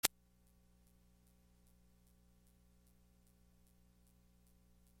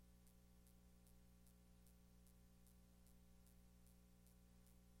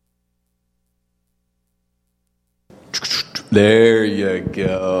There you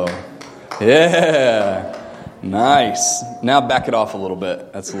go. Yeah. Nice. Now back it off a little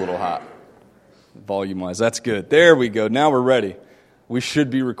bit. That's a little hot. Volume-wise. That's good. There we go. Now we're ready. We should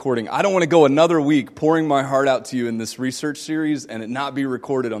be recording. I don't want to go another week pouring my heart out to you in this research series and it not be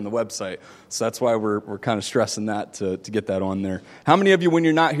recorded on the website. So that's why we're kind of stressing that to get that on there. How many of you, when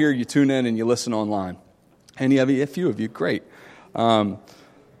you're not here, you tune in and you listen online? Any of you? A few of you. Great. I'm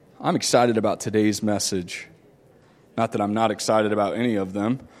excited about today's message. Not that I'm not excited about any of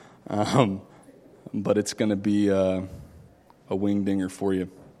them, but it's going to be a wing dinger for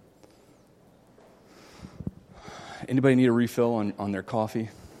you. Anybody need a refill on their coffee?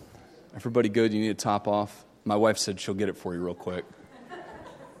 Everybody good? You need a top off? My wife said she'll get it for you real quick.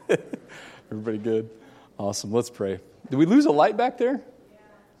 Everybody good? Awesome. Let's pray. Did we lose a light back there?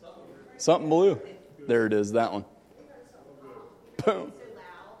 Something blue. There it is, that one. Boom.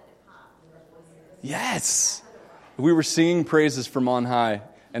 Yes. We were singing praises from on high,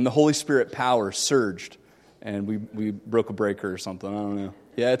 and the Holy Spirit power surged, and we broke a breaker or something. I don't know.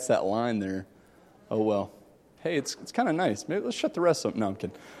 Yeah, it's that line there. Oh, well. Hey, it's kind of nice. Maybe let's shut the rest up. No, I'm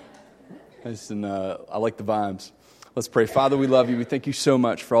kidding. I like the vibes. Let's pray. Father, we love you. We thank you so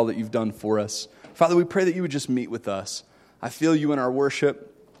much for all that you've done for us. Father, we pray that you would just meet with us. I feel you in our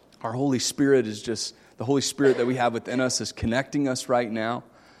worship. Our Holy Spirit is just, the Holy Spirit that we have within us is connecting us right now.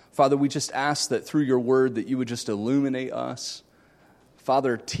 Father, we just ask that through your word that you would just illuminate us.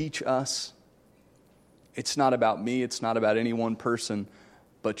 Father, teach us. It's not about me. It's not about any one person,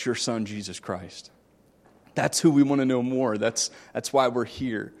 but your Son, Jesus Christ. That's who we want to know more. That's why we're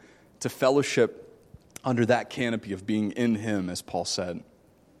here, to fellowship under that canopy of being in him, as Paul said.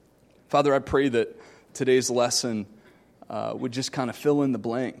 Father, I pray that today's lesson would just kind of fill in the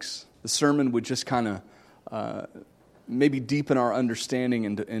blanks. The sermon would just kind of maybe deepen our understanding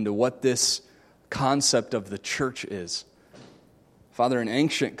into what this concept of the church is. Father, an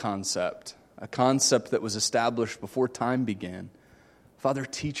ancient concept, a concept that was established before time began. Father,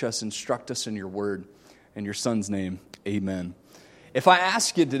 teach us, instruct us in your word. In your Son's name, amen. If I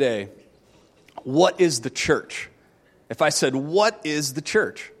ask you today, what is the church? If I said, what is the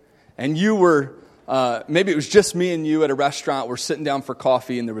church? And you were, maybe it was just me and you at a restaurant, we're sitting down for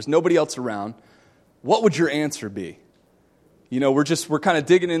coffee and there was nobody else around, what would your answer be? You know, we're kind of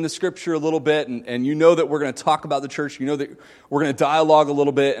digging in the scripture a little bit, and you know that we're going to talk about the church. You know that we're going to dialogue a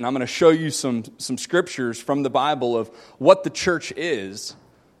little bit, and I'm going to show you some scriptures from the Bible of what the church is,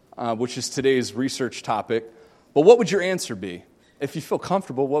 which is today's research topic. But what would your answer be? If you feel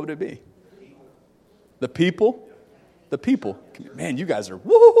comfortable, what would it be? The people? The people. Man, you guys are,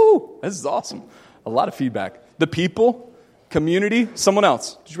 woo-hoo-hoo. This is awesome. A lot of feedback. The people, community, someone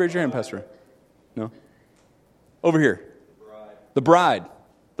else. Did you raise your hand, Pastor? No? Over here. The bride.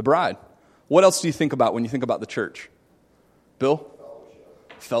 The bride. What else do you think about when you think about the church? Bill?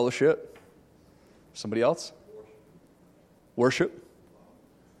 Fellowship. Somebody else? Worship.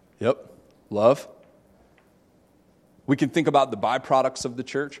 Yep. Love. We can think about the byproducts of the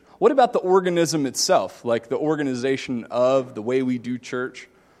church. What about the organism itself, like the organization of the way we do church?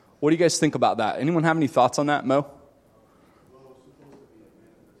 What do you guys think about that? Anyone have any thoughts on that, Mo?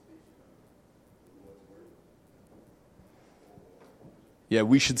 Yeah,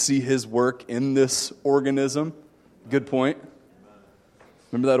 we should see his work in this organism. Good point.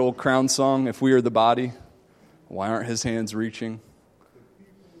 Remember that old Crown song, If We Are the Body, why aren't his hands reaching?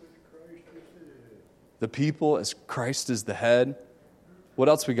 The people as Christ is the head. What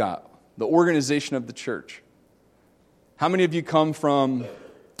else we got? The organization of the church. How many of you come from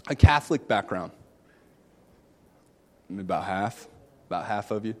a Catholic background? Maybe about half. About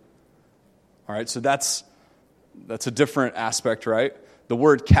half of you. All right, so that's a different aspect, right? The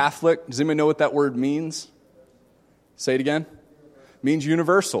word Catholic, does anybody know what that word means? Say it again. It means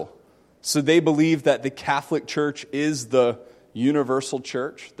universal. So they believe that the Catholic Church is the universal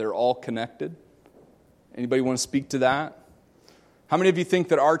church. They're all connected. Anybody want to speak to that? How many of you think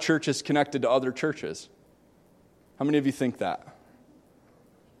that our church is connected to other churches? How many of you think that?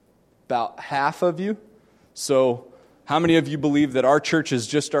 About half of you. So how many of you believe that our church is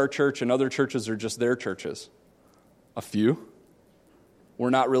just our church and other churches are just their churches? A few. We're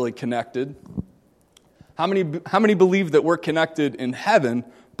not really connected. How many believe that we're connected in heaven,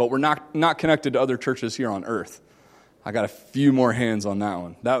 but we're not connected to other churches here on earth? I got a few more hands on that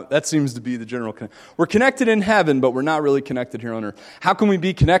one. That seems to be the general. We're connected in heaven, but we're not really connected here on earth. How can we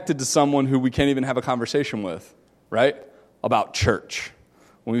be connected to someone who we can't even have a conversation with, right? About church.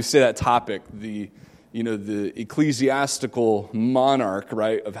 When we say that topic, the ecclesiastical monarch,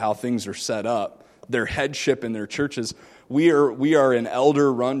 right, of how things are set up, their headship in their churches. We are an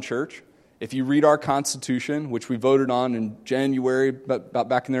elder-run church. If you read our Constitution, which we voted on in January, but about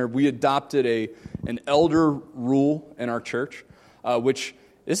back in there, we adopted an elder rule in our church, which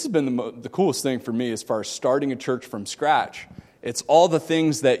this has been the coolest thing for me as far as starting a church from scratch. It's all the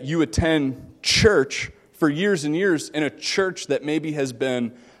things that you attend church for years and years in a church that maybe has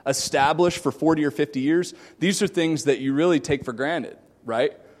been established for 40 or 50 years. These are things that you really take for granted,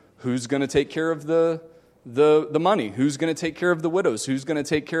 right? Who's going to take care of the money? Who's going to take care of the widows? Who's going to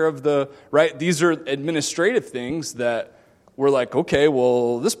take care of right? These are administrative things that we're like, okay,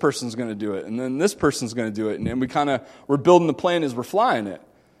 well, this person's going to do it, and then this person's going to do it, and then we're building the plan as we're flying it.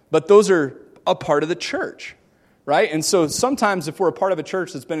 But those are a part of the church, right? And so sometimes if we're a part of a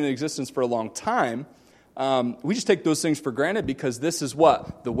church that's been in existence for a long time, we just take those things for granted because this is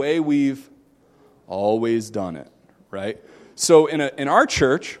what? The way we've always done it, right? So in our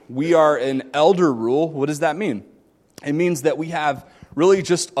church, we are an elder rule. What does that mean? It means that we have really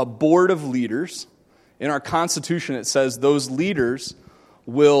just a board of leaders. In our Constitution, it says those leaders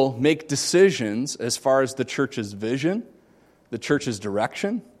will make decisions as far as the church's vision, the church's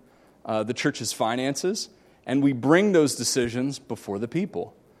direction, the church's finances, and we bring those decisions before the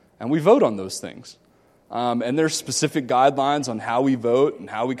people, and we vote on those things. And there's specific guidelines on how we vote and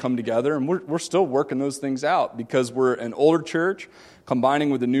how we come together, and we're still working those things out because we're an older church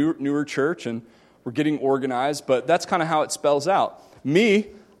combining with a newer church, and we're getting organized. But that's kind of how it spells out. Me,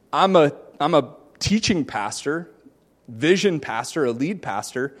 I'm a teaching pastor, vision pastor, a lead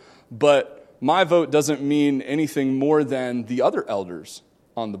pastor, but my vote doesn't mean anything more than the other elders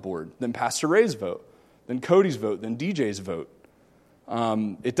on the board, than Pastor Ray's vote, than Cody's vote, than DJ's vote.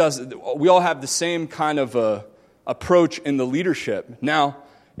 We all have the same kind of approach in the leadership. Now,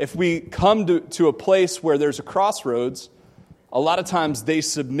 if we come to a place where there's a crossroads, a lot of times they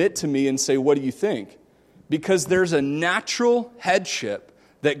submit to me and say, what do you think? Because there's a natural headship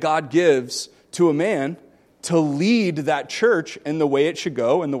that God gives to a man to lead that church in the way it should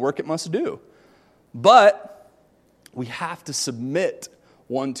go and the work it must do. But we have to submit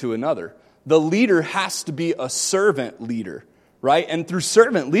one to another. The leader has to be a servant leader, right? And through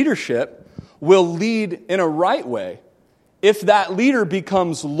servant leadership, we'll lead in a right way. If that leader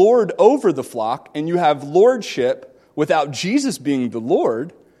becomes Lord over the flock and you have lordship without Jesus being the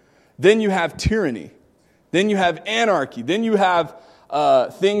Lord, then you have tyranny. Then you have anarchy. Then you have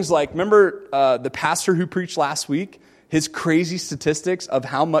things like, remember the pastor who preached last week? His crazy statistics of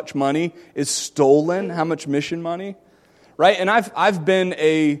how much money is stolen, how much mission money, right? And I've been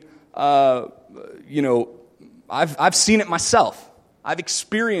I've seen it myself. I've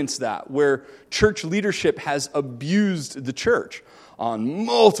experienced that where church leadership has abused the church on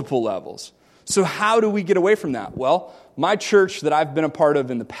multiple levels. So how do we get away from that? Well, my church that I've been a part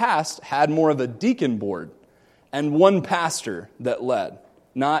of in the past had more of a deacon board and one pastor that led,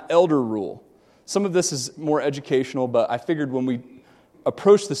 not elder rule. Some of this is more educational, but I figured when we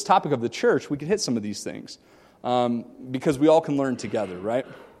approach this topic of the church, we could hit some of these things because we all can learn together, right?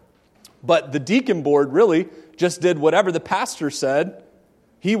 But the deacon board really just did whatever the pastor said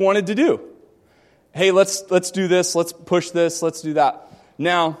he wanted to do. Hey, let's do this, let's push this, let's do that.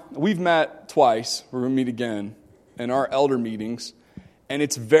 Now, we've met twice, we're going to meet again in our elder meetings, and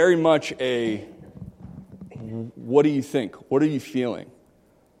it's very much what do you think? What are you feeling?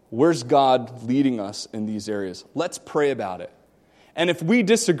 Where's God leading us in these areas? Let's pray about it. And if we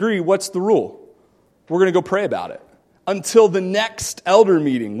disagree, what's the rule? We're going to go pray about it. Until the next elder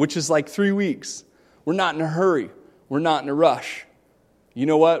meeting, which is like 3 weeks. We're not in a hurry. We're not in a rush. You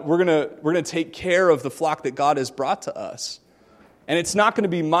know what? We're gonna take care of the flock that God has brought to us. And it's not going to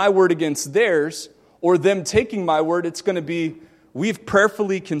be my word against theirs or them taking my word. It's going to be, we've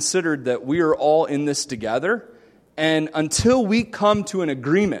prayerfully considered that we are all in this together. And until we come to an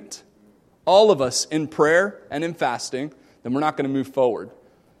agreement, all of us in prayer and in fasting, then we're not going to move forward.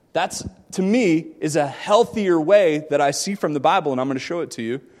 That's, to me, is a healthier way that I see from the Bible, and I'm going to show it to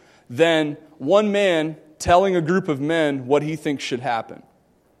you, than one man telling a group of men what he thinks should happen.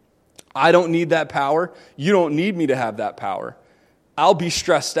 I don't need that power. You don't need me to have that power. I'll be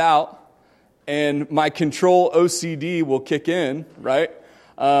stressed out, and my control OCD will kick in, right?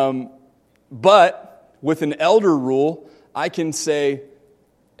 But with an elder rule, I can say,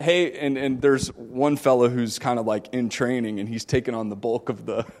 hey, and there's one fellow who's kind of like in training, and he's taken on the bulk of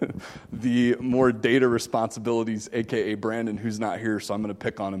the more data responsibilities, a.k.a. Brandon, who's not here, so I'm going to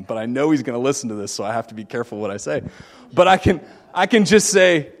pick on him. But I know he's going to listen to this, so I have to be careful what I say. But I can just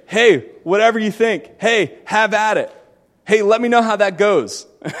say, hey, whatever you think, hey, have at it. Hey, let me know how that goes.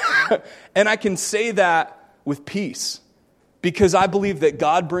 And I can say that with peace, because I believe that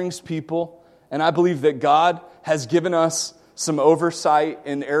God brings people, and I believe that God has given us some oversight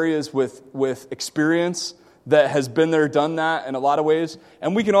in areas with experience that has been there, done that in a lot of ways.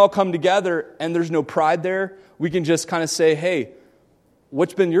 And we can all come together, and there's no pride there. We can just kind of say, hey,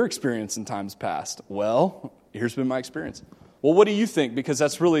 what's been your experience in times past? Well, here's been my experience. Well, what do you think? Because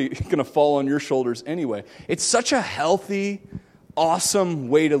that's really going to fall on your shoulders anyway. It's such a healthy, awesome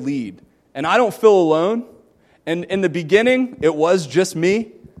way to lead. And I don't feel alone. And in the beginning, it was just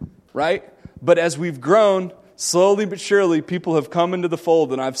me, right? But as we've grown, slowly but surely, people have come into the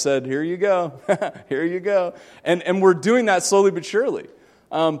fold, and I've said, here you go, here you go. And we're doing that slowly but surely.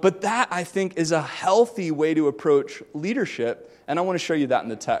 But that, I think, is a healthy way to approach leadership, and I want to show you that in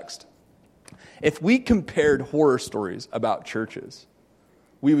the text. If we compared horror stories about churches,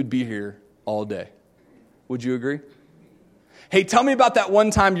 we would be here all day. Would you agree? Hey, tell me about that one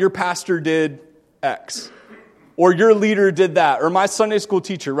time your pastor did X. Or your leader did that, or my Sunday school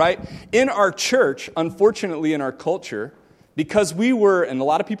teacher, right? In our church, unfortunately in our culture, because we were, and a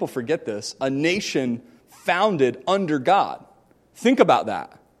lot of people forget this, a nation founded under God. Think about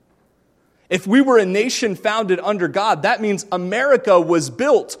that. If we were a nation founded under God, that means America was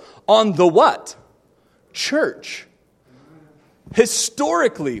built on the what? Church.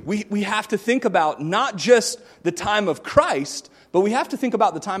 Historically, we have to think about not just the time of Christ, but we have to think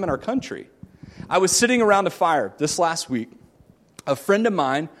about the time in our country. I was sitting around a fire this last week. A friend of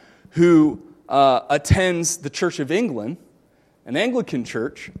mine who attends the Church of England, an Anglican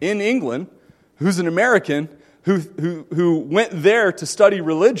church in England, who's an American, who went there to study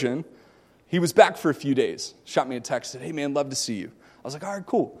religion, he was back for a few days. Shot me a text, said, hey man, love to see you. I was like, all right,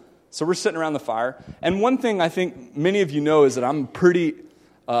 cool. So we're sitting around the fire. And one thing I think many of you know is that I'm a pretty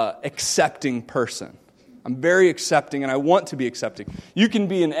accepting person. I'm very accepting, and I want to be accepting. You can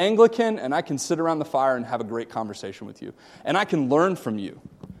be an Anglican, and I can sit around the fire and have a great conversation with you. And I can learn from you.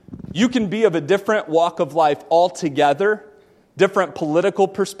 You can be of a different walk of life altogether, different political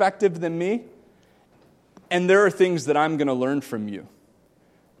perspective than me, and there are things that I'm going to learn from you.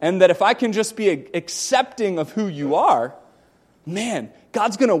 And that if I can just be accepting of who you are, man,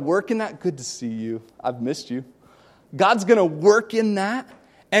 God's going to work in that. Good to see you. I've missed you. God's going to work in that,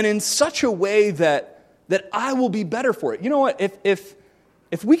 and in such a way that I will be better for it. You know what?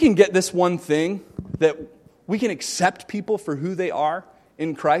 If we can get this one thing, that we can accept people for who they are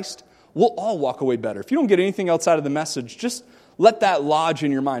in Christ, we'll all walk away better. If you don't get anything else out of the message, just let that lodge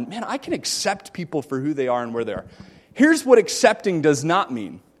in your mind. Man, I can accept people for who they are and where they are. Here's what accepting does not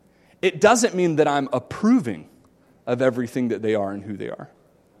mean. It doesn't mean that I'm approving of everything that they are and who they are.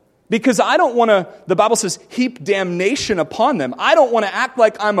 Because I don't want to, the Bible says, heap damnation upon them. I don't want to act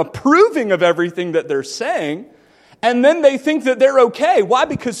like I'm approving of everything that they're saying, and then they think that they're okay. Why?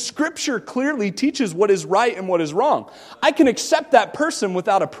 Because Scripture clearly teaches what is right and what is wrong. I can accept that person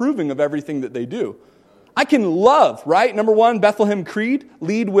without approving of everything that they do. I can love, right? Number one, Bethlehem Creed,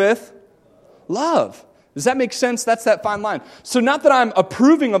 lead with love. Does that make sense? That's that fine line. So not that I'm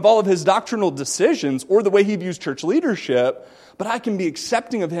approving of all of his doctrinal decisions or the way he views church leadership, but I can be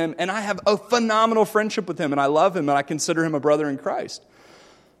accepting of him, and I have a phenomenal friendship with him, and I love him, and I consider him a brother in Christ.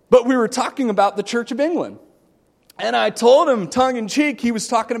 But we were talking about the Church of England, and I told him, tongue-in-cheek, he was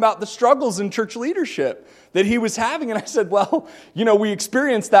talking about the struggles in church leadership that he was having, and I said, well, you know, we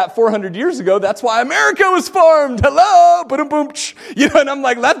experienced that 400 years ago. That's why America was formed. Hello, boom, you know, and I'm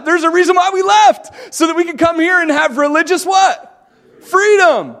like, there's a reason why we left, so that we could come here and have religious what?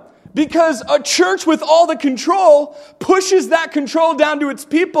 Freedom. Because a church with all the control pushes that control down to its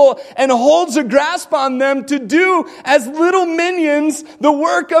people and holds a grasp on them to do as little minions the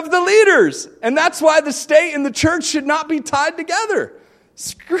work of the leaders. And that's why the state and the church should not be tied together.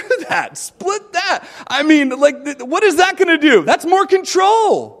 Screw that. Split that. I mean, like, what is that going to do? That's more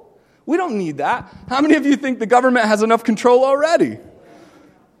control. We don't need that. How many of you think the government has enough control already?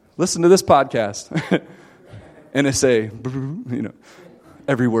 Listen to this podcast. NSA, you know.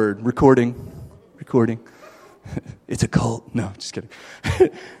 Every word. Recording. It's a cult. No, just kidding.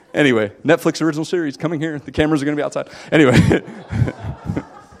 Anyway, Netflix original series coming here. The cameras are going to be outside. Anyway.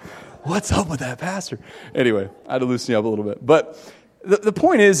 What's up with that pastor? Anyway, I had to loosen you up a little bit. But the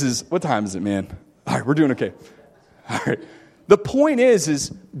point is what time is it, man? All right, we're doing okay. All right. The point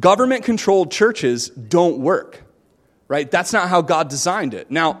is government-controlled churches don't work. Right? That's not how God designed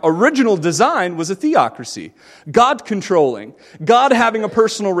it. Now, original design was a theocracy. God controlling. God having a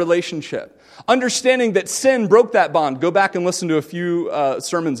personal relationship. Understanding that sin broke that bond. Go back and listen to a few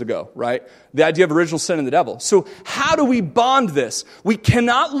sermons ago, right? The idea of original sin and the devil. So how do we bond this? We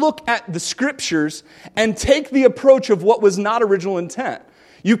cannot look at the Scriptures and take the approach of what was not original intent.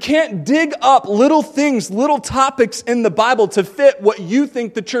 You can't dig up little things, little topics in the Bible to fit what you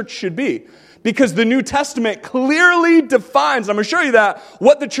think the church should be. Because the New Testament clearly defines, I'm going to show you that,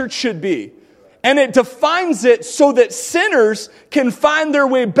 what the church should be. And it defines it so that sinners can find their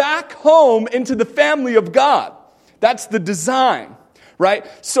way back home into the family of God. That's the design, right?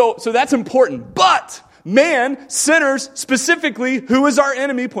 So that's important. But man, sinners specifically, who is our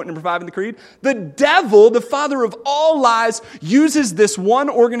enemy, point number 5 in the creed, the devil, the father of all lies, uses this one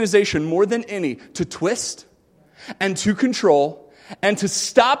organization more than any to twist and to control and to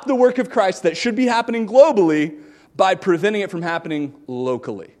stop the work of Christ that should be happening globally by preventing it from happening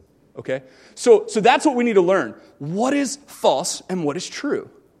locally. Okay? So that's what we need to learn. What is false and what is true?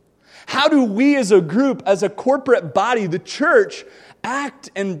 How do we as a group, as a corporate body, the church, act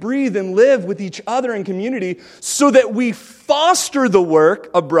and breathe and live with each other in community so that we foster the work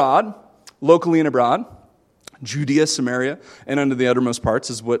abroad, locally and abroad, Judea, Samaria, and unto the uttermost parts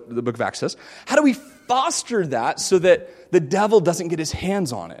is what the book of Acts says. How do we foster that so that the devil doesn't get his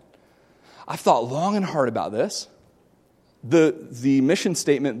hands on it? I've thought long and hard about this. The mission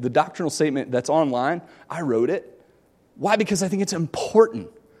statement, the doctrinal statement that's online, I wrote it. Why? Because I think it's important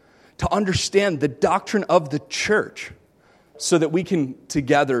to understand the doctrine of the church so that we can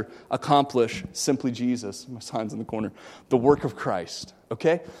together accomplish simply Jesus, my sign's in the corner, the work of Christ,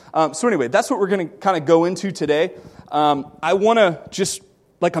 okay? So anyway, that's what we're going to kind of go into today. I want to just,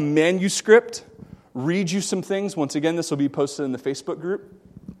 like a manuscript, read you some things. Once again, this will be posted in the Facebook group.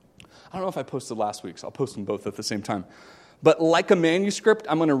 I don't know if I posted last week, so I'll post them both at the same time. But like a manuscript,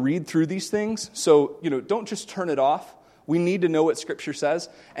 I'm going to read through these things. So, don't just turn it off. We need to know what Scripture says.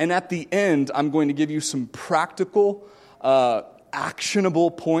 And at the end, I'm going to give you some practical, actionable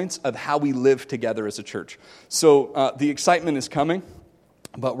points of how we live together as a church. So the excitement is coming,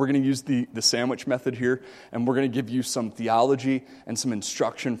 but we're going to use the sandwich method here, and we're going to give you some theology and some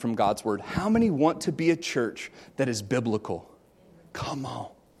instruction from God's Word. How many want to be a church that is biblical? Come on.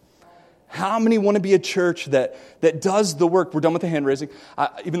 How many want to be a church that does the work? We're done with the hand raising,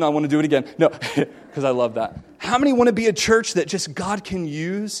 even though I want to do it again. No, because I love that. How many want to be a church that just God can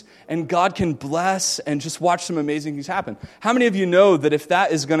use and God can bless and just watch some amazing things happen? How many of you know that if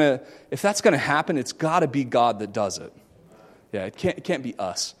that's going to happen, it's got to be God that does it? Yeah, it can't be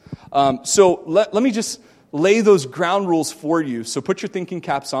us. So let me just lay those ground rules for you. So put your thinking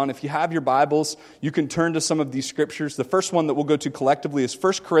caps on. If you have your Bibles, you can turn to some of these scriptures. The first one that we'll go to collectively is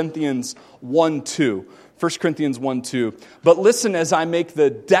 1 Corinthians 1:2. 1 Corinthians 1:2. But listen as I make the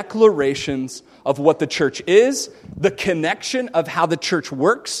declarations of what the church is, the connection of how the church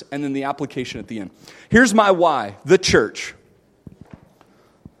works, and then the application at the end. Here's my why, the church.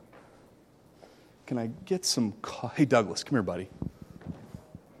 Can I get some... Hey, Douglas, come here, buddy.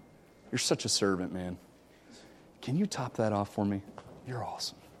 You're such a servant, man. Can you top that off for me? You're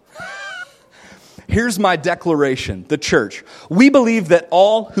awesome. Here's my declaration, the church. We believe that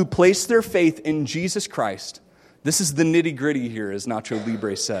all who place their faith in Jesus Christ, this is the nitty-gritty here, as Nacho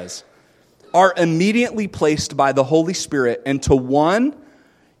Libre says, are immediately placed by the Holy Spirit into one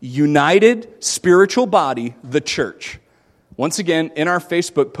united spiritual body, the church. Once again, in our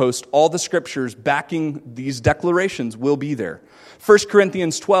Facebook post, all the scriptures backing these declarations will be there. 1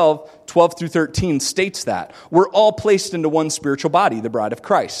 Corinthians 12 through 13 states that. We're all placed into one spiritual body, the bride of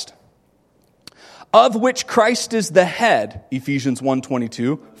Christ, of which Christ is the head, Ephesians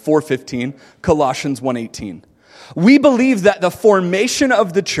 1:22, 4:15, Colossians 1:18. We believe that the formation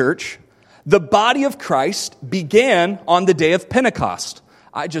of the church, the body of Christ, began on the day of Pentecost.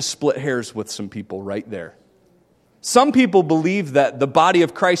 I just split hairs with some people right there. Some people believe that the body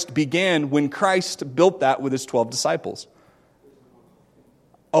of Christ began when Christ built that with his 12 disciples.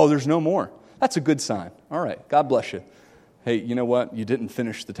 Oh, there's no more. That's a good sign. All right. God bless you. Hey, you know what? You didn't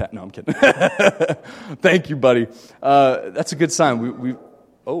finish the No, I'm kidding. Thank you, buddy. That's a good sign.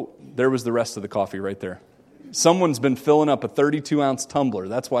 There was the rest of the coffee right there. Someone's been filling up a 32-ounce tumbler.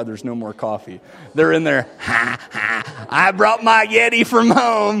 That's why there's no more coffee. They're in there. I brought my Yeti from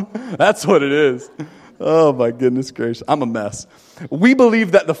home. That's what it is. Oh, my goodness gracious. I'm a mess. We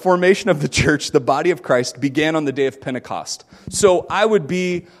believe that the formation of the church, the body of Christ, began on the day of Pentecost. So I would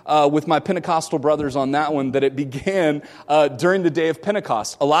be with my Pentecostal brothers on that one, that it began during the day of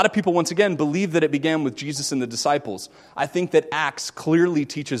Pentecost. A lot of people, once again, believe that it began with Jesus and the disciples. I think that Acts clearly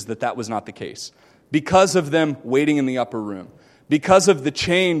teaches that that was not the case, because of them waiting in the upper room. Because of the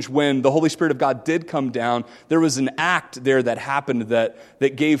change when the Holy Spirit of God did come down, there was an act there that happened that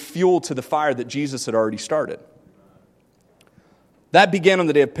gave fuel to the fire that Jesus had already started. That began on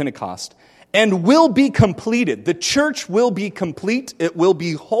the day of Pentecost and will be completed. The church will be complete. It will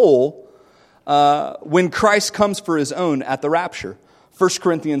be whole when Christ comes for his own at the rapture. 1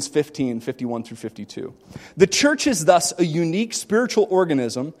 Corinthians 15, 51 through 52. The church is thus a unique spiritual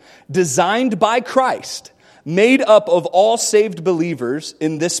organism designed by Christ, made up of all saved believers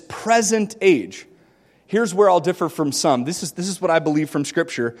in this present age. Here's where I'll differ from some. This is what I believe from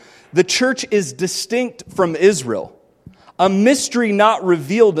Scripture. The church is distinct from Israel, a mystery not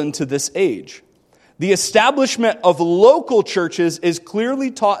revealed unto this age. The establishment of local churches is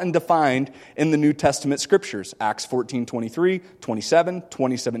clearly taught and defined in the New Testament Scriptures. Acts 14, 23, 27,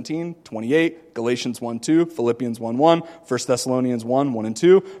 20:17, 28, Galatians 1, 2, Philippians 1, 1, 1 Thessalonians 1, 1 and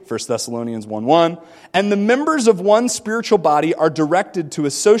 2, 1 Thessalonians 1, 1. And the members of one spiritual body are directed to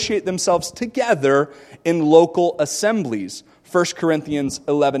associate themselves together in local assemblies. 1 Corinthians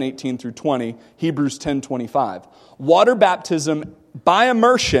 11, 18 through 20, Hebrews 10, 25. Water baptism by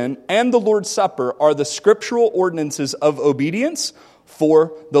immersion and the Lord's Supper are the scriptural ordinances of obedience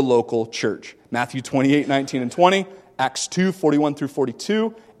for the local church. Matthew 28, 19 and 20, Acts 2, 41 through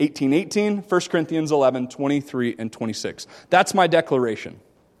 42, 18, 18, 1 Corinthians 11, 23 and 26. That's my declaration.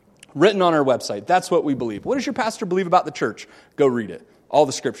 Written on our website. That's what we believe. What does your pastor believe about the church? Go read it. All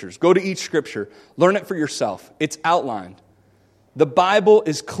the scriptures. Go to each scripture. Learn it for yourself. It's outlined. The Bible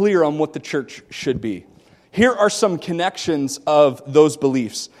is clear on what the church should be. Here are some connections of those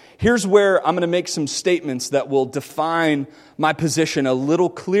beliefs. Here's where I'm going to make some statements that will define my position a little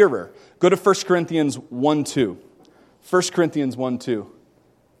clearer. Go to 1 Corinthians 1, 2. 1 Corinthians 1, 2.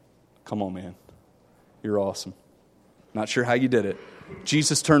 Come on, man. You're awesome. Not sure how you did it.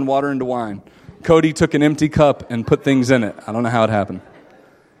 Jesus turned water into wine. Cody took an empty cup and put things in it. I don't know how it happened.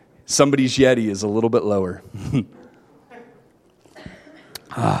 Somebody's Yeti is a little bit lower.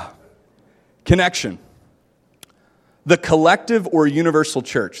 Connection. The collective or universal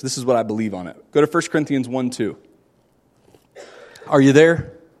church. This is what I believe on it. Go to 1 Corinthians 1, 2. Are you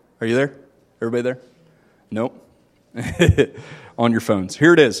there? Are you there? Everybody there? Nope. On your phones.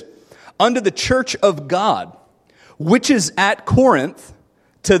 Here it is. Unto the church of God, which is at Corinth,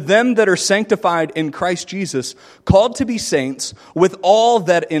 to them that are sanctified in Christ Jesus, called to be saints, with all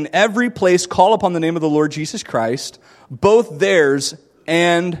that in every place call upon the name of the Lord Jesus Christ, both theirs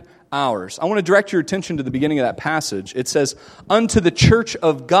and ours. I want to direct your attention to the beginning of that passage. It says, unto the church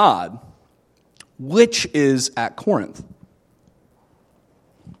of God, which is at Corinth.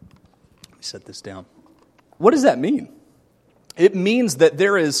 Let me set this down. What does that mean? It means that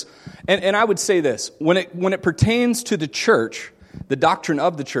there is, and I would say this, when it pertains to the church, the doctrine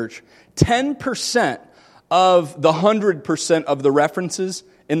of the church, 10% of the 100% of the references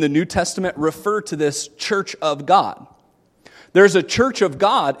in the New Testament refer to this church of God. There's a church of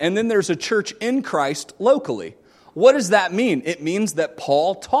God, and then there's a church in Christ locally. What does that mean? It means that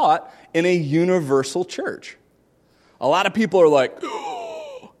Paul taught in a universal church. A lot of people are like,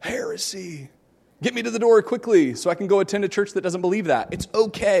 oh, heresy. Get me to the door quickly so I can go attend a church that doesn't believe that. It's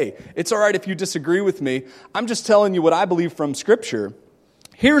okay. It's all right if you disagree with me. I'm just telling you what I believe from Scripture.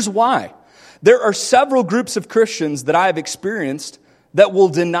 Here's why. There are several groups of Christians that I have experienced that will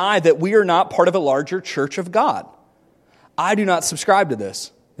deny that we are not part of a larger church of God. I do not subscribe to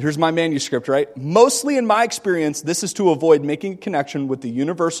this. Here's my manuscript, right? Mostly in my experience, this is to avoid making a connection with the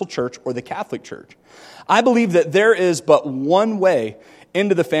universal church or the Catholic Church. I believe that there is but one way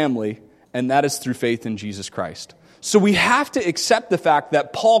into the family, and that is through faith in Jesus Christ. So we have to accept the fact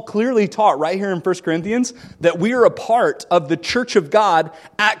that Paul clearly taught right here in 1 Corinthians that we are a part of the church of God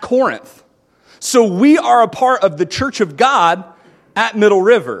at Corinth. So we are a part of the church of God at Middle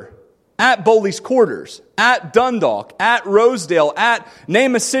River, at Bowley's Quarters, at Dundalk, at Rosedale, at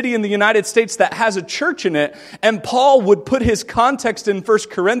name a city in the United States that has a church in it. And Paul would put his context in 1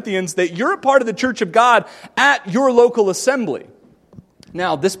 Corinthians that you're a part of the church of God at your local assembly.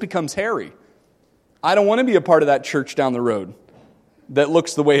 Now, this becomes hairy. I don't want to be a part of that church down the road that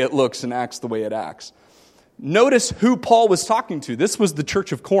looks the way it looks and acts the way it acts. Notice who Paul was talking to. This was the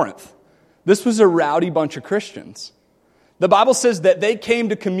church of Corinth. This was a rowdy bunch of Christians. The Bible says that they came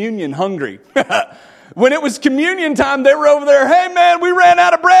to communion hungry. When it was communion time, they were over there, hey man, we ran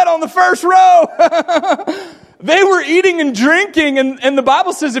out of bread on the first row. They were eating and drinking, and the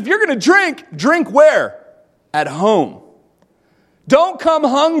Bible says if you're going to drink where? At home. Don't come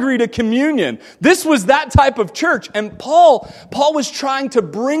hungry to communion. This was that type of church. And Paul was trying to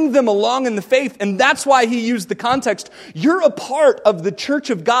bring them along in the faith. And that's why he used the context. You're a part of the church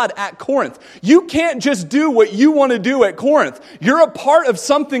of God at Corinth. You can't just do what you want to do at Corinth. You're a part of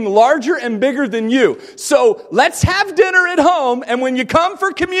something larger and bigger than you. So let's have dinner at home. And when you come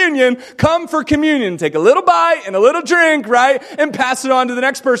for communion, come for communion. Take a little bite and a little drink, right? And pass it on to the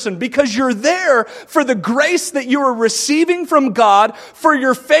next person. Because you're there for the grace that you are receiving from God God, for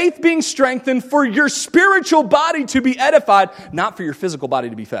your faith being strengthened, for your spiritual body to be edified, not for your physical body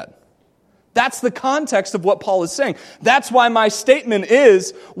to be fed. That's the context of what Paul is saying. That's why my statement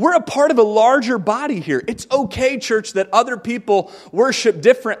is, we're a part of a larger body here. It's okay, church, that other people worship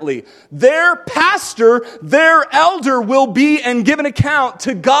differently. Their pastor, their elder will be and give an account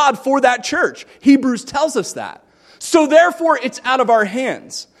to God for that church. Hebrews tells us that. So therefore, it's out of our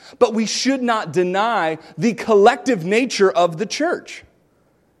hands. But we should not deny the collective nature of the church.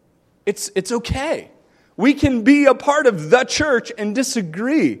 It's okay. We can be a part of the church and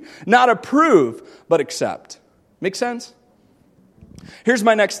disagree, not approve, but accept. Make sense? Here's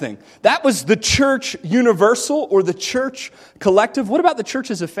my next thing. That was the church universal or the church collective. What about the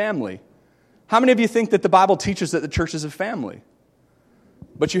church as a family? How many of you think that the Bible teaches that the church is a family?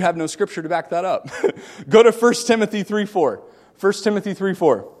 But you have no scripture to back that up. Go to 1 Timothy 3:4. 1 Timothy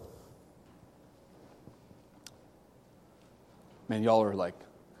 3:4. Man, y'all are like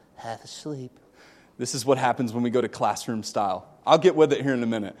half asleep. This is what happens when we go to classroom style. I'll get with it here in a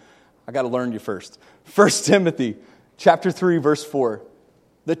minute. I got to learn you first. 1 Timothy chapter 3, verse 4.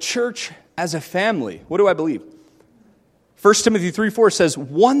 The church as a family. What do I believe? 1 Timothy 3:4 says,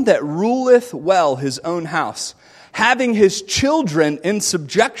 one that ruleth well his own house, having his children in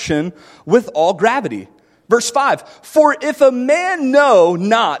subjection with all gravity. Verse 5, for if a man know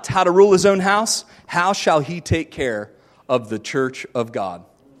not how to rule his own house, how shall he take care of the church of God?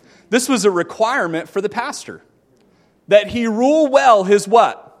 This was a requirement for the pastor, that he rule well his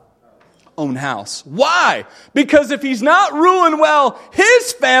what? Own house. Why? Because if he's not ruling well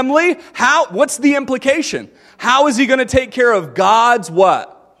his family, what's the implication? How is he going to take care of God's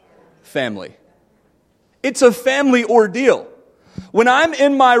what? Family. It's a family ordeal. When I'm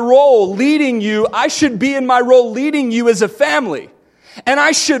in my role leading you, I should be in my role leading you as a family. And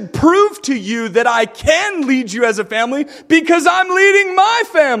I should prove to you that I can lead you as a family because I'm leading my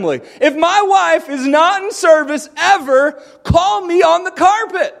family. If my wife is not in service ever, call me on the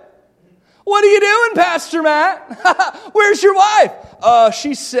carpet. What are you doing, Pastor Matt? Where's your wife?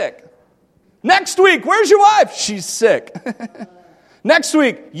 She's sick. Next week, where's your wife? She's sick. Next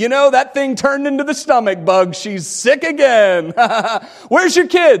week, that thing turned into the stomach bug. She's sick again. Where's your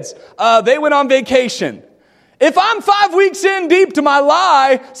kids? They went on vacation. If I'm 5 weeks in deep to my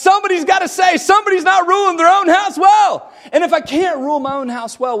lie, somebody's got to say somebody's not ruling their own house well. And if I can't rule my own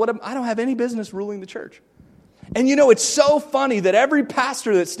house well, I don't have any business ruling the church. And it's so funny that every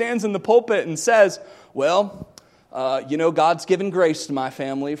pastor that stands in the pulpit and says, well, God's given grace to my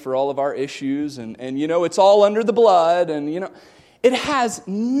family for all of our issues, and it's all under the blood, and it has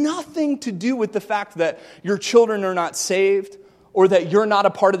nothing to do with the fact that your children are not saved, or that you're not a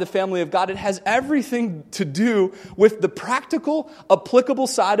part of the family of God. It has everything to do with the practical, applicable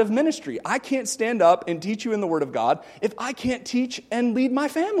side of ministry. I can't stand up and teach you in the Word of God if I can't teach and lead my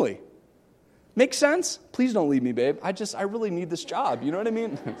family. Make sense? Please don't leave me, babe. I really need this job. You know what I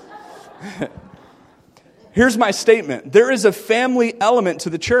mean? Here's my statement. There is a family element to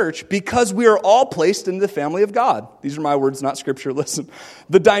the church because we are all placed in the family of God. These are my words, not scripture. Listen.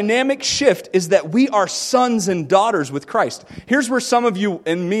 The dynamic shift is that we are sons and daughters with Christ. Here's where some of you,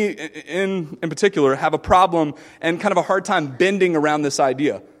 and me in particular, have a problem and kind of a hard time bending around this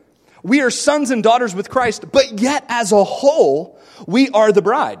idea. We are sons and daughters with Christ, but yet as a whole, we are the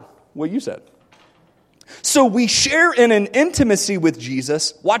bride. What you said. So we share in an intimacy with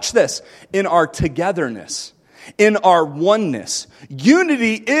Jesus, watch this, in our togetherness, in our oneness.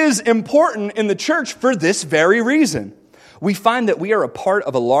 Unity is important in the church for this very reason. We find that we are a part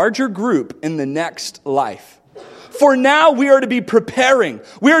of a larger group in the next life. For now we are to be preparing.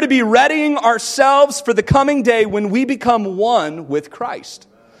 We are to be readying ourselves for the coming day when we become one with Christ.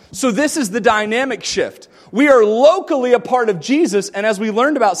 So this is the dynamic shift. We are locally a part of Jesus, and as we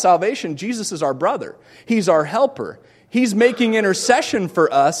learned about salvation, Jesus is our brother. He's our helper. He's making intercession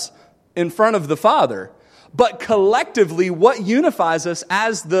for us in front of the Father. But collectively, what unifies us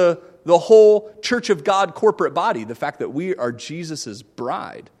as the whole Church of God corporate body? The fact that we are Jesus'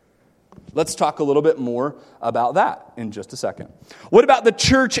 bride. Let's talk a little bit more about that in just a second. What about the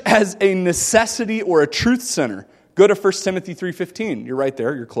church as a necessity or a truth center? Go to 1 Timothy 3:15. You're right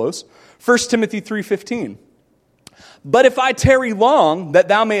there. You're close. 1 Timothy 3:15. But if I tarry long, that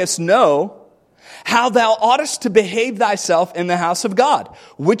thou mayest know how thou oughtest to behave thyself in the house of God,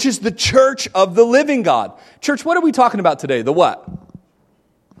 which is the church of the living God. Church, what are we talking about today? The what?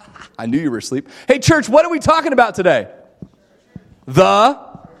 I knew you were asleep. Hey, church, what are we talking about today?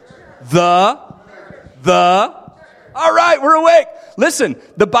 All right, we're awake. Listen,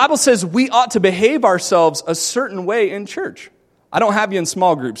 the Bible says we ought to behave ourselves a certain way in church. I don't have you in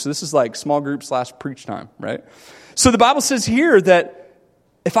small groups, so this is like small group / preach time, right? So the Bible says here that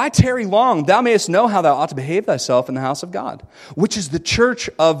if I tarry long, thou mayest know how thou ought to behave thyself in the house of God, which is the church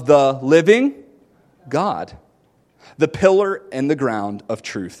of the living God, the pillar and the ground of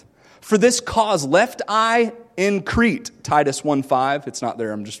truth. For this cause left I in Crete, Titus 1:5. It's not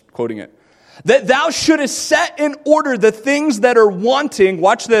there, I'm just quoting it. That thou shouldest set in order the things that are wanting,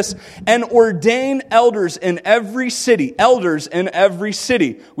 watch this, and ordain elders in every city. Elders in every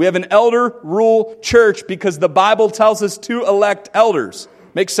city. We have an elder rule church because the Bible tells us to elect elders.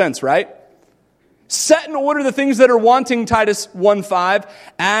 Makes sense, right? Set in order the things that are wanting, Titus 1:5,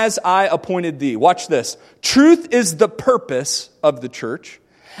 as I appointed thee. Watch this. Truth is the purpose of the church,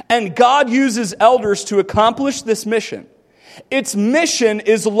 and God uses elders to accomplish this mission. Its mission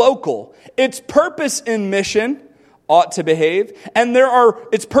is local. Its purpose in mission ought to behave, and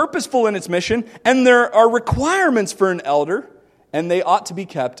it's purposeful in its mission, and there are requirements for an elder, and they ought to be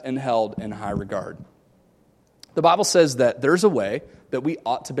kept and held in high regard. The Bible says that there's a way that we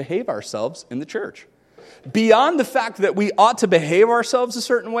ought to behave ourselves in the church. Beyond the fact that we ought to behave ourselves a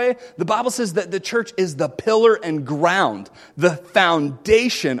certain way, the Bible says that the church is the pillar and ground, the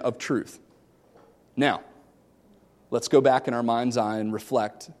foundation of truth. Now, let's go back in our mind's eye and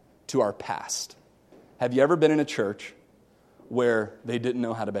reflect to our past. Have you ever been in a church where they didn't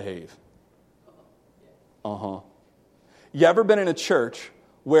know how to behave? You ever been in a church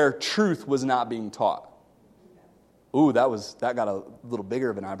where truth was not being taught? Ooh, that got a little bigger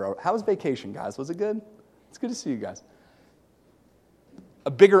of an eyebrow. How was vacation, guys? Was it good? It's good to see you guys.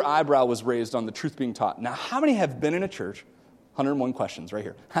 A bigger eyebrow was raised on the truth being taught. Now, how many have been in a church? 101 questions right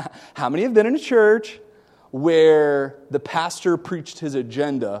here. How many have been in a church where the pastor preached his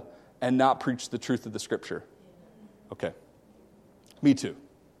agenda and not preached the truth of the Scripture? Okay. Me too.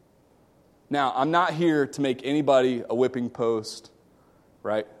 Now, I'm not here to make anybody a whipping post,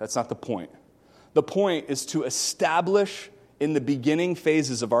 right? That's not the point. The point is to establish in the beginning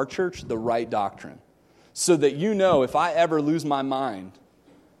phases of our church the right doctrine, so that you know if I ever lose my mind,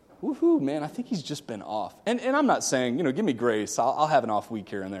 woohoo, man, I think he's just been off. And I'm not saying, give me grace. I'll have an off week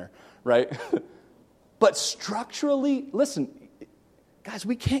here and there, right? But structurally, listen, guys,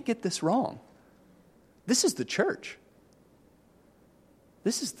 we can't get this wrong. This is the church.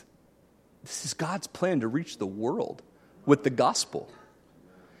 This is God's plan to reach the world with the gospel.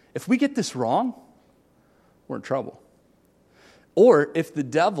 If we get this wrong, we're in trouble. Or if the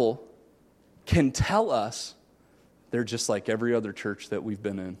devil can tell us they're just like every other church that we've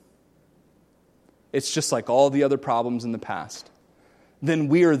been in, it's just like all the other problems in the past, then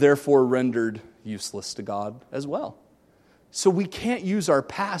we are therefore rendered useless to God as well. So we can't use our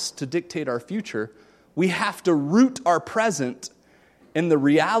past to dictate our future. We have to root our present in the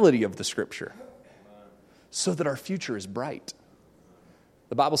reality of the Scripture so that our future is bright.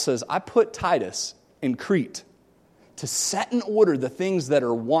 The Bible says, I put Titus in Crete to set in order the things that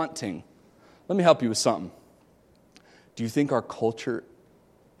are wanting. Let me help you with something. Do you think our culture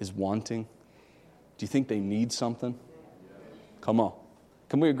is wanting? Do you think they need something? Come on.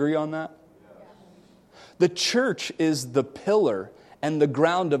 Can we agree on that? The church is the pillar and the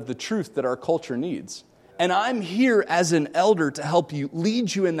ground of the truth that our culture needs. And I'm here as an elder to help you,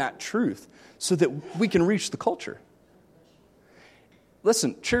 lead you in that truth so that we can reach the culture.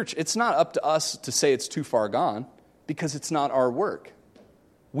 Listen, church, it's not up to us to say it's too far gone because it's not our work.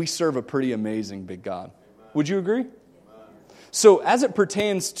 We serve a pretty amazing big God. Would you agree? So as it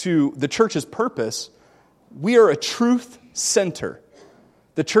pertains to the church's purpose, we are a truth center.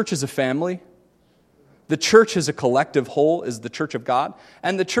 The church is a family. The church as a collective whole is the church of God.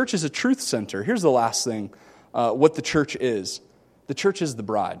 And the church is a truth center. Here's the last thing, what the church is. The church is the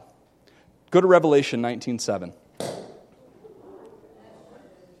bride. Go to Revelation 19:7.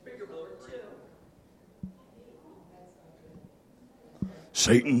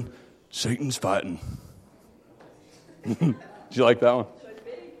 Satan's fighting. Did you like that one?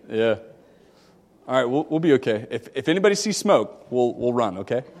 Yeah. All right, we'll be okay. If anybody sees smoke, we'll run,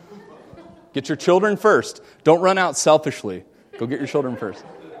 okay? Get your children first. Don't run out selfishly. Go get your children first.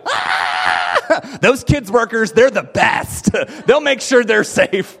 Those kids workers, they're the best. They'll make sure they're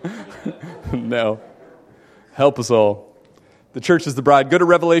safe. No. Help us all. The church is the bride. Go to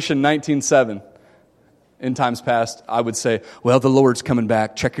Revelation 19:7. In times past, I would say, well, the Lord's coming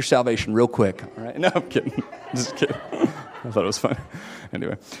back. Check your salvation real quick. All right? No, I'm kidding. Just kidding. I thought it was funny.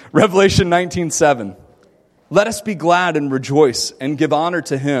 Anyway, Revelation 19:7. Let us be glad and rejoice and give honor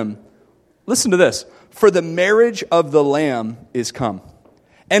to him. Listen to this. For the marriage of the Lamb is come,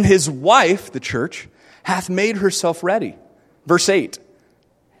 and his wife, the church, hath made herself ready. Verse 8.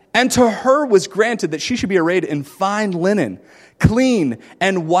 And to her was granted that she should be arrayed in fine linen, clean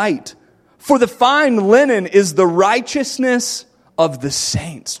and white. For the fine linen is the righteousness of the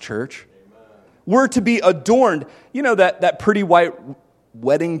saints, church. We're to be adorned. You know that pretty white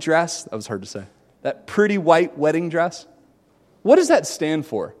wedding dress? That was hard to say. That pretty white wedding dress? What does that stand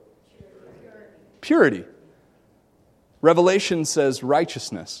for? Purity. Revelation says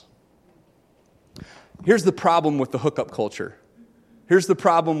righteousness. Here's the problem with the hookup culture. Here's the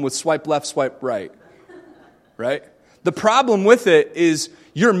problem with swipe left, swipe right. Right? The problem with it is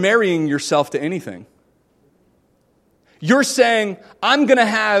you're marrying yourself to anything. You're saying, I'm going to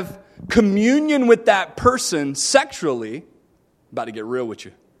have communion with that person sexually. About to get real with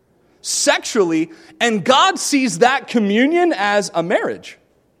you. Sexually, and God sees that communion as a marriage.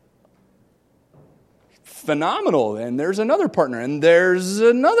 Phenomenal. And there's another partner, and there's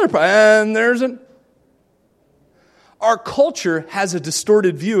another partner, and there's an... Our culture has a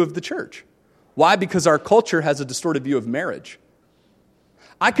distorted view of the church. Why? Because our culture has a distorted view of marriage.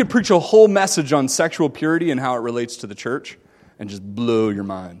 I could preach a whole message on sexual purity and how it relates to the church and just blow your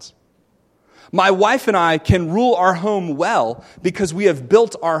minds. My wife and I can rule our home well because we have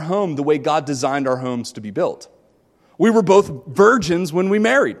built our home the way God designed our homes to be built. We were both virgins when we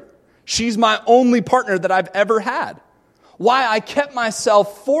married. She's my only partner that I've ever had. Why? I kept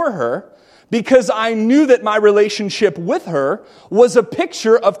myself for her because I knew that my relationship with her was a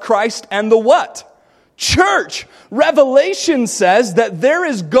picture of Christ and the what? Church. Revelation says that there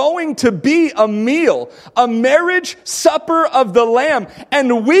is going to be a meal, a marriage supper of the Lamb,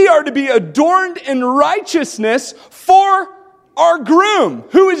 and we are to be adorned in righteousness for our groom,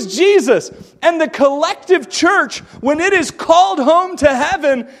 who is Jesus. And the collective church, when it is called home to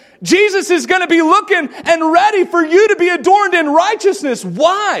heaven, Jesus is going to be looking and ready for you to be adorned in righteousness.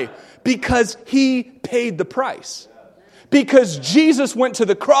 Why? Because He paid the price. Because Jesus went to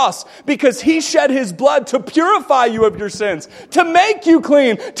the cross. Because He shed His blood to purify you of your sins. To make you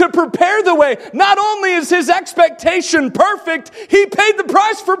clean. To prepare the way. Not only is His expectation perfect, He paid the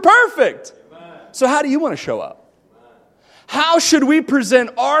price for perfect. So how do you want to show up? How should we present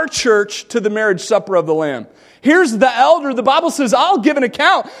our church to the marriage supper of the Lamb? Here's the elder. The Bible says, I'll give an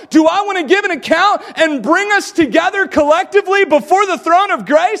account. Do I want to give an account and bring us together collectively before the throne of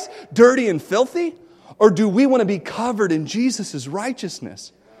grace, dirty and filthy? Or do we want to be covered in Jesus'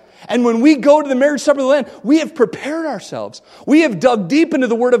 righteousness? And when we go to the marriage supper of the Lamb, we have prepared ourselves. We have dug deep into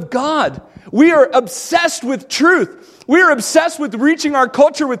the Word of God. We are obsessed with truth. We are obsessed with reaching our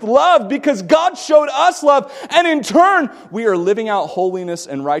culture with love because God showed us love. And in turn, we are living out holiness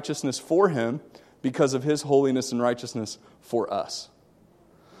and righteousness for Him because of His holiness and righteousness for us.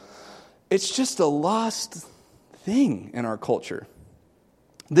 It's just a lost thing in our culture.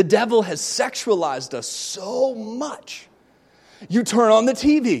 The devil has sexualized us so much. You turn on the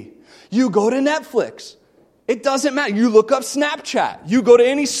TV. You go to Netflix. It doesn't matter. You look up Snapchat. You go to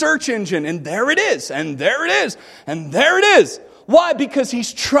any search engine, and there it is, and there it is, and there it is. Why? Because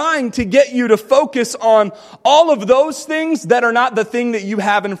he's trying to get you to focus on all of those things that are not the thing that you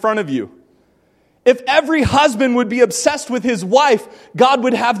have in front of you. If every husband would be obsessed with his wife, God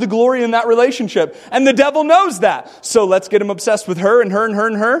would have the glory in that relationship. And the devil knows that. So let's get him obsessed with her and her and her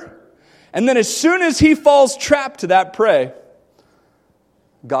and her. And then as soon as he falls trapped to that prey,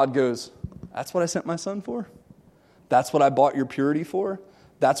 God goes, that's what I sent my son for? That's what I bought your purity for?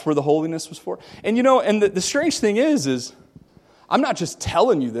 That's where the holiness was for? And you know, and the strange thing is I'm not just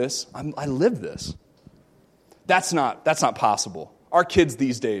telling you this, I live this. That's not possible. Our kids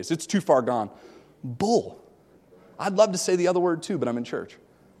these days, it's too far gone. Bull. I'd love to say the other word too, but I'm in church.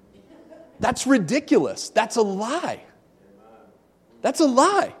 That's ridiculous. That's a lie. That's a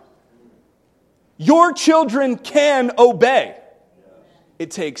lie. Your children can obey. It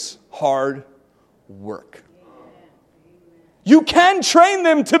takes hard work. You can train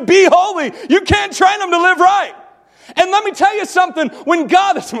them to be holy. You can't train them to live right. And let me tell you something, when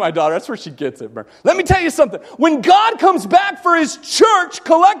God, that's my daughter, that's where she gets it, bro. Let me tell you something, when God comes back for His church,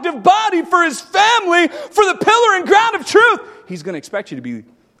 collective body, for His family, for the pillar and ground of truth, He's going to expect you to be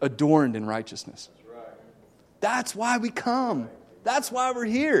adorned in righteousness. That's why we come. That's why we're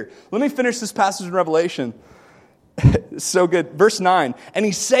here. Let me finish this passage in Revelation. It's so good. Verse 9, and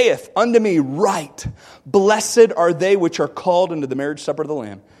He saith unto me, Right, blessed are they which are called unto the marriage supper of the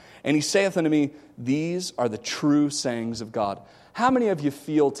Lamb. And He saith unto me, These are the true sayings of God. How many of you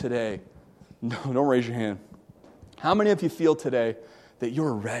feel today, no, don't raise your hand. How many of you feel today that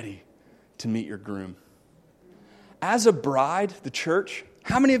you're ready to meet your groom? As a bride, the church,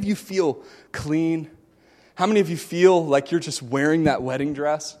 how many of you feel clean? How many of you feel like you're just wearing that wedding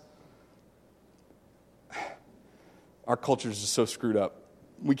dress? Our culture is just so screwed up.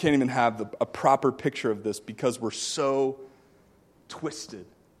 We can't even have a proper picture of this because we're so twisted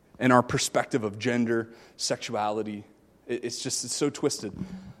and our perspective of gender, sexuality. It's so twisted.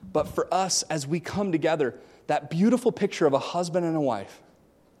 But for us, as we come together, that beautiful picture of a husband and a wife,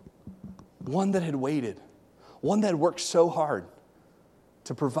 one that had waited, one that had worked so hard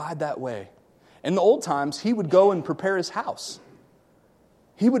to provide that way. In the old times, he would go and prepare his house.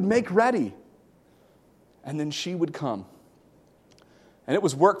 He would make ready, and then she would come. And it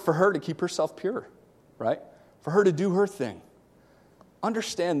was work for her to keep herself pure, right? For her to do her thing.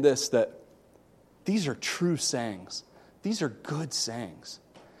 Understand this, that these are true sayings. These are good sayings.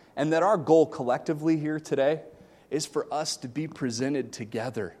 And that our goal collectively here today is for us to be presented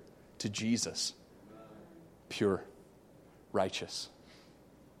together to Jesus. Pure, righteous.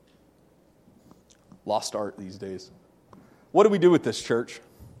 Lost art these days. What do we do with this, church?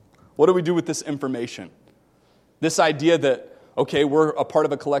 What do we do with this information? This idea that, okay, we're a part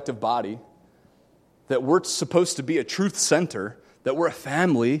of a collective body, that we're supposed to be a truth center, that we're a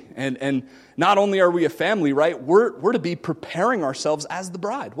family, and not only are we a family, right, we're to be preparing ourselves as the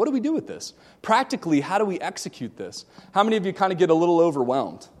bride. What do we do with this? Practically, how do we execute this? How many of you kind of get a little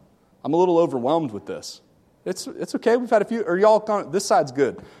overwhelmed? I'm a little overwhelmed with this. It's okay. We've had a few, or y'all, this side's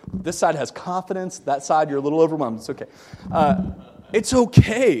good. This side has confidence. That side, you're a little overwhelmed. It's okay. It's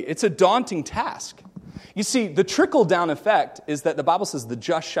okay. It's a daunting task. You see, the trickle-down effect is that the Bible says the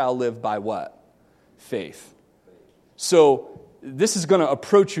just shall live by what? Faith. So this is going to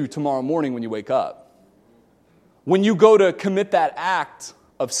approach you tomorrow morning when you wake up. When you go to commit that act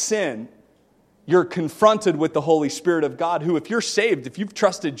of sin, you're confronted with the Holy Spirit of God, who, if you're saved, if you've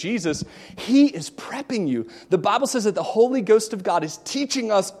trusted Jesus, He is prepping you. The Bible says that the Holy Ghost of God is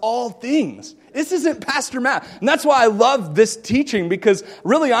teaching us all things. This isn't Pastor Matt. And that's why I love this teaching, because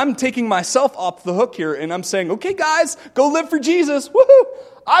really I'm taking myself off the hook here, and I'm saying, okay, guys, go live for Jesus. Woohoo!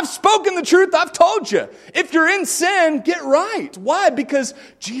 I've spoken the truth. I've told you. If you're in sin, get right. Why? Because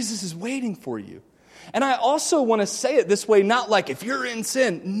Jesus is waiting for you. And I also want to say it this way, not like if you're in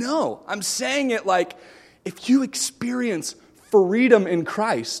sin. No, I'm saying it like if you experience freedom in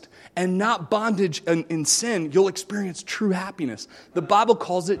Christ and not bondage in sin, you'll experience true happiness. The Bible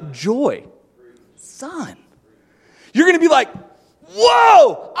calls it joy. Son, you're going to be like,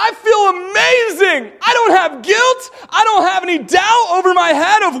 whoa, I feel amazing. I don't have guilt. I don't have any doubt over my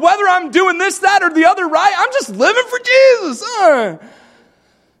head of whether I'm doing this, that, or the other right. I'm just living for Jesus.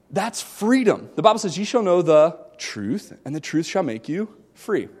 That's freedom. The Bible says, ye shall know the truth, and the truth shall make you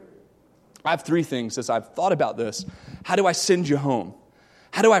free. I have 3 things as I've thought about this. How do I send you home?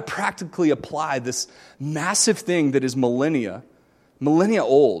 How do I practically apply this massive thing that is millennia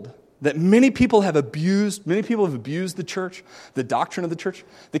old, that many people have abused? Many people have abused the church, the doctrine of the church.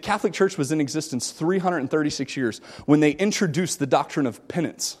 The Catholic Church was in existence 336 years when they introduced the doctrine of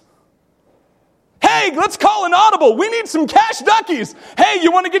penance. Hey, let's call an audible. We need some cash duckies. Hey,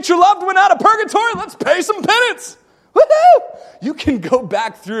 you want to get your loved one out of purgatory? Let's pay some penance. Woohoo! You can go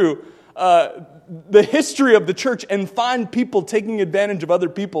back through the history of the church and find people taking advantage of other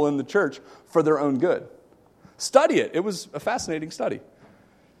people in the church for their own good. Study it. It was a fascinating study.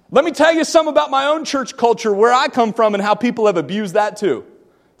 Let me tell you some about my own church culture, where I come from and how people have abused that too.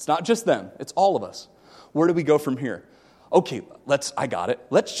 It's not just them. It's all of us. Where do we go from here? Okay, I got it.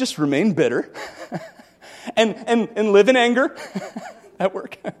 Let's just remain bitter and live in anger at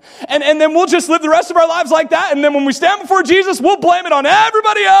work. And then we'll just live the rest of our lives like that. And then when we stand before Jesus, we'll blame it on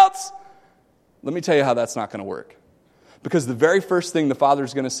everybody else. Let me tell you how that's not going to work. Because the very first thing the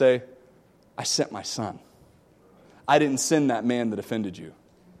Father's going to say, I sent my Son. I didn't send that man that offended you.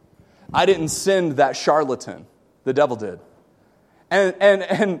 I didn't send that charlatan. The devil did.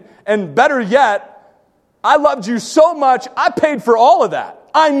 And better yet, I loved you so much, I paid for all of that.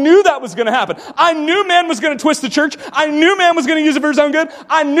 I knew that was going to happen. I knew man was going to twist the church. I knew man was going to use it for his own good.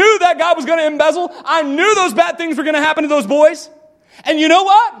 I knew that God was going to embezzle. I knew those bad things were going to happen to those boys. And you know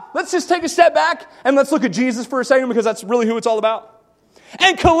what? Let's just take a step back and let's look at Jesus for a second, because that's really who it's all about.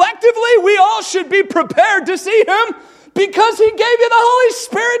 And collectively, we all should be prepared to see Him, because He gave you the Holy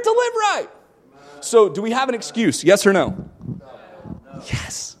Spirit to live right. So do we have an excuse? Yes or no?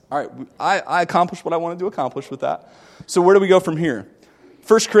 Yes. All right, I accomplished what I wanted to accomplish with that. So where do we go from here?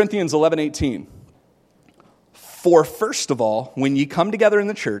 1 Corinthians 11:18. For first of all, when ye come together in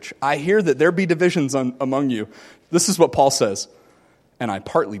the church, I hear that there be divisions among you. This is what Paul says, and I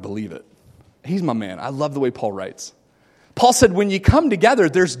partly believe it. He's my man. I love the way Paul writes. Paul said, when you come together,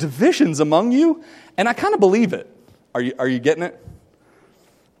 there's divisions among you, and I kind of believe it. Are you getting it?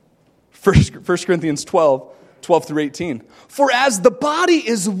 1 Corinthians 12 through 18. For as the body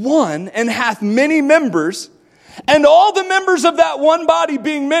is one and hath many members, and all the members of that one body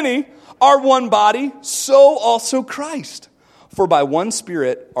being many are one body, so also Christ. For by one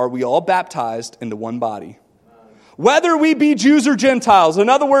Spirit are we all baptized into one body. Whether we be Jews or Gentiles, in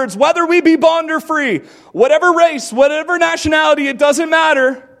other words, whether we be bond or free, whatever race, whatever nationality, it doesn't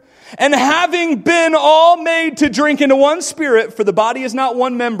matter. And having been all made to drink into one Spirit, for the body is not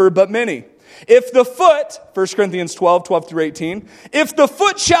one member, but many. If the foot, 1 Corinthians 12 through 18, if the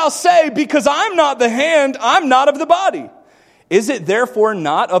foot shall say, because I'm not the hand, I'm not of the body, is it therefore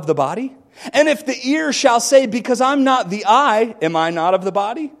not of the body? And if the ear shall say, because I'm not the eye, am I not of the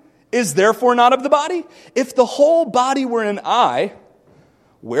body? Is therefore not of the body? If the whole body were an eye,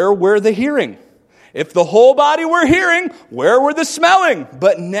 where were the hearing? If the whole body were hearing, where were the smelling?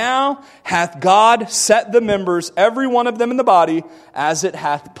 But now hath God set the members, every one of them in the body, as it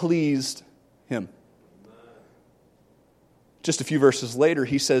hath pleased Him. Just a few verses later,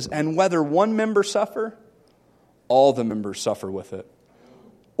 he says, and whether one member suffer, all the members suffer with it.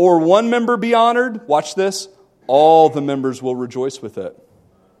 Or one member be honored, watch this, all the members will rejoice with it.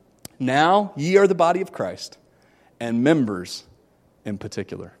 Now ye are the body of Christ, and members in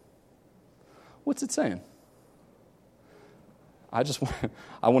particular. What's it saying? I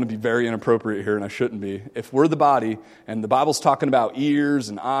want to be very inappropriate here, and I shouldn't be. If we're the body, and the Bible's talking about ears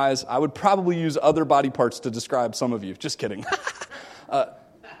and eyes, I would probably use other body parts to describe some of you. Just kidding.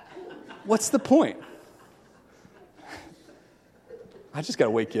 What's the point? I just got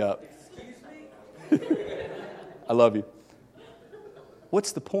to wake you up. I love you.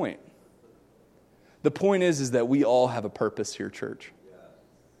 What's the point? The point is that we all have a purpose here, church.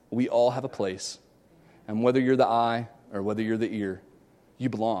 We all have a place. And whether you're the eye or whether you're the ear, you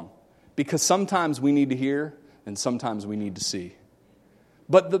belong. Because sometimes we need to hear and sometimes we need to see.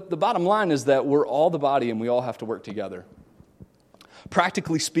 But the bottom line is that we're all the body and we all have to work together.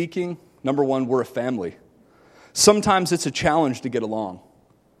 Practically speaking, number one, we're a family. Sometimes it's a challenge to get along.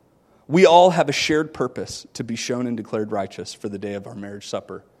 We all have a shared purpose to be shown and declared righteous for the day of our marriage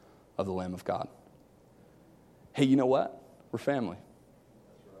supper of the Lamb of God. Hey, you know what? We're family.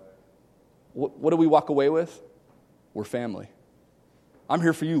 What do we walk away with? We're family. I'm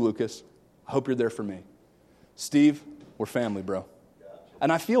here for you, Lucas. I hope you're there for me. Steve, we're family, bro.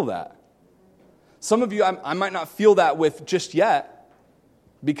 And I feel that. Some of you, I might not feel that with just yet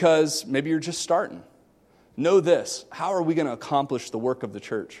because maybe you're just starting. Know this. How are we going to accomplish the work of the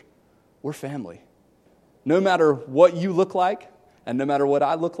church? We're family. No matter what you look like and no matter what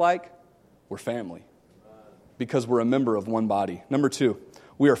I look like, we're family. Because we're a member of one body. Number two,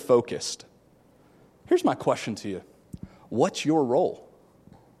 we are focused. Here's my question to you. What's your role?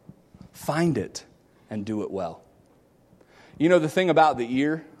 Find it and do it well. You know the thing about the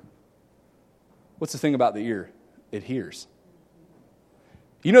ear? What's the thing about the ear? It hears.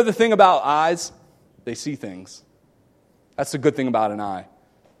 You know the thing about eyes? They see things. That's the good thing about an eye.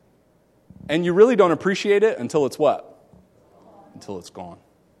 And you really don't appreciate it until it's what? Until it's gone.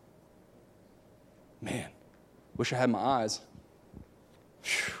 Man, wish I had my eyes.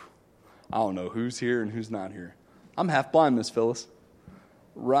 Whew. I don't know who's here and who's not here. I'm half blind, Miss Phyllis.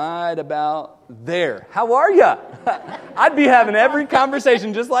 Right about there. How are ya? I'd be having every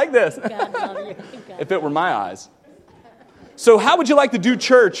conversation just like this if it were my eyes. So how would you like to do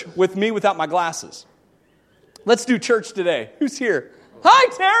church with me without my glasses? Let's do church today. Who's here?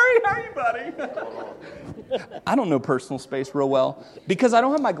 Hi, Terry. How are you, buddy? I don't know personal space real well because I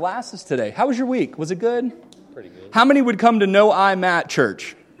don't have my glasses today. How was your week? Was it good? Pretty good. How many would come to No Eye Matt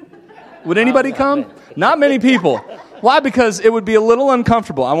Church? Would anybody come? Not many people. Why? Because it would be a little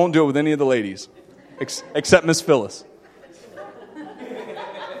uncomfortable. I won't do it with any of the ladies, except Miss Phyllis.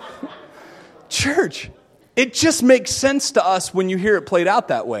 Church, it just makes sense to us when you hear it played out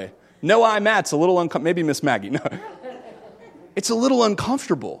that way. No Eye Matt's a little uncomfortable. Maybe Miss Maggie. No. It's a little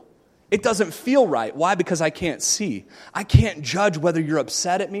uncomfortable. It doesn't feel right. Why? Because I can't see. I can't judge whether you're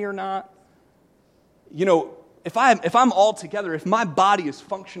upset at me or not. You know, if I'm all together, if my body is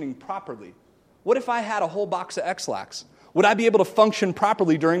functioning properly, what if I had a whole box of X-Lax? Would I be able to function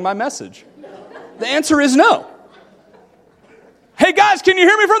properly during my message? The answer is no. Hey guys, can you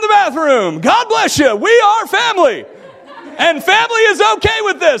hear me from the bathroom? God bless you. We are family. And family is okay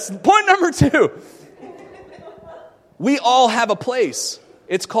with this. Point number 2. We all have a place.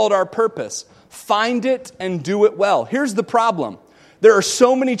 It's called our purpose. Find it and do it well. Here's the problem. There are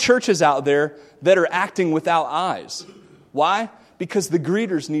so many churches out there that are acting without eyes. Why? Because the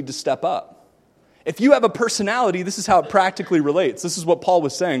greeters need to step up. If you have a personality, this is how it practically relates. This is what Paul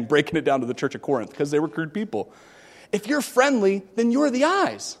was saying, breaking it down to the church of Corinth, because they were crude people. If you're friendly, then you're the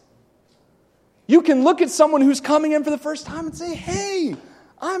eyes. You can look at someone who's coming in for the first time and say, hey,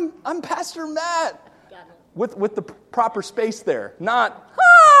 I'm Pastor Matt. With the proper space there. Not,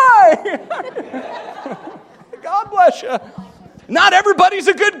 hi! God bless you. Not everybody's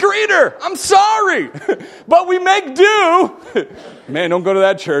a good greeter. I'm sorry. But we make do. Man, don't go to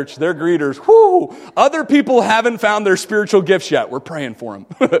that church. They're greeters. Whoo! Other people haven't found their spiritual gifts yet. We're praying for them.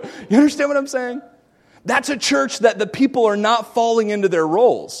 You understand what I'm saying? That's a church that the people are not falling into their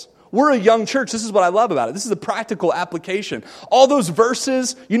roles. We're a young church. This is what I love about it. This is a practical application. All those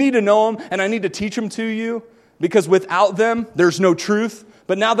verses, you need to know them, and I need to teach them to you, because without them, there's no truth.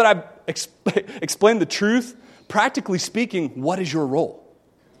 But now that I've explained the truth, practically speaking, what is your role?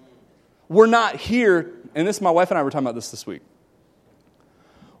 We're not here, and my wife and I were talking about this week.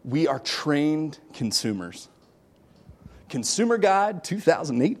 We are trained consumers. Consumer Guide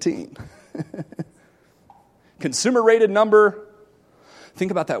 2018. Consumer rated number.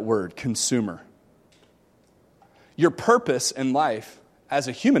 Think about that word, consumer. Your purpose in life as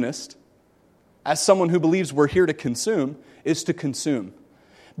a humanist, as someone who believes we're here to consume, is to consume.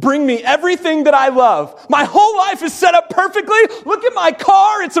 Bring me everything that I love. My whole life is set up perfectly. Look at my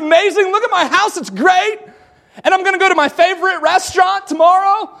car. It's amazing. Look at my house. It's great. And I'm going to go to my favorite restaurant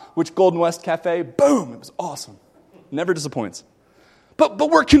tomorrow, which Golden West Cafe, boom, it was awesome. Never disappoints. But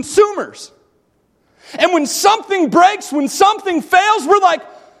we're consumers. And when something breaks, when something fails, we're like,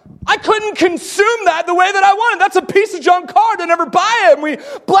 I couldn't consume that the way that I wanted. That's a piece of junk car. To never buy it. And we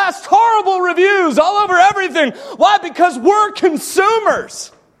blast horrible reviews all over everything. Why? Because we're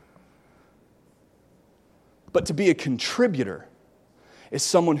consumers. But to be a contributor is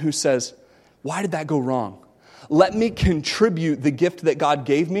someone who says, why did that go wrong? Let me contribute the gift that God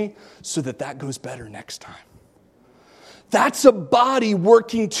gave me so that goes better next time. That's a body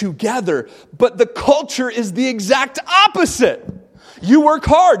working together, but the culture is the exact opposite. You work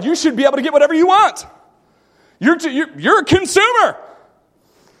hard. You should be able to get whatever you want. You're a consumer.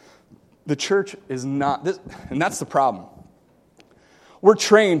 The church is not this, and that's the problem. We're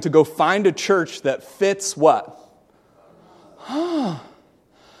trained to go find a church that fits what?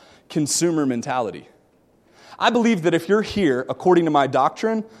 Consumer mentality. I believe that if you're here, according to my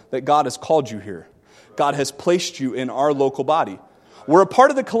doctrine, that God has called you here. God has placed you in our local body. We're a part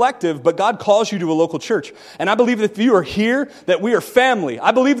of the collective, but God calls you to a local church. And I believe that if you are here, that we are family.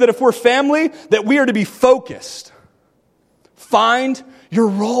 I believe that if we're family, that we are to be focused. Find your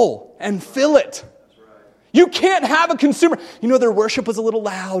role and fill it. You can't have a consumer. You know, their worship was a little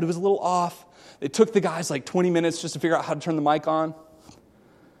loud. It was a little off. It took the guys like 20 minutes just to figure out how to turn the mic on.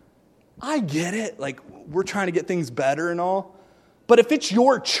 I get it. Like, we're trying to get things better and all. But if it's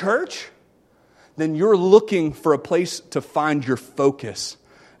your church, then you're looking for a place to find your focus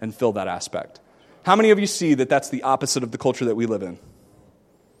and fill that aspect. How many of you see that that's the opposite of the culture that we live in?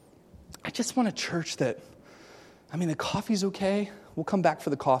 I just want a church that, the coffee's okay. We'll come back for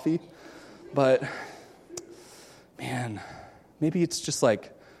the coffee. But, man, maybe it's just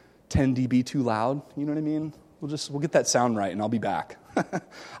like 10 dB too loud. You know what I mean? We'll get that sound right and I'll be back.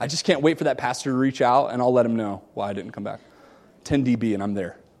 I just can't wait for that pastor to reach out and I'll let him know why I didn't come back. 10 dB and I'm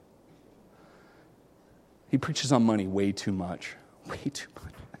there. He preaches on money way too much. Way too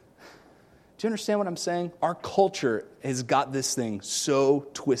much. Do you understand what I'm saying? Our culture has got this thing so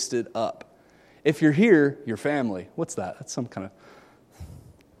twisted up. If you're here, your family. What's that? That's some kind of...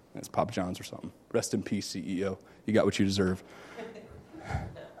 That's Papa John's or something. Rest in peace, CEO. You got what you deserve.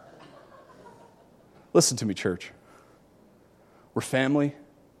 Listen to me, church. We're family.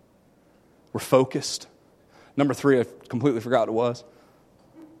 We're focused. Number 3, I completely forgot what it was.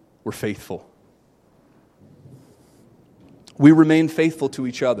 We're faithful. We remain faithful to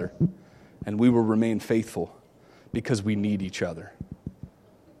each other, and we will remain faithful because we need each other.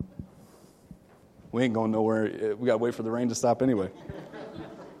 We ain't going nowhere. We got to wait for the rain to stop anyway.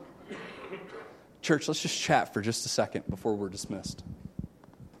 Church, let's just chat for just a second before we're dismissed.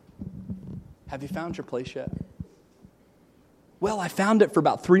 Have you found your place yet? Well, I found it for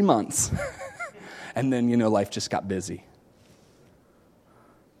about 3 months. And then, life just got busy.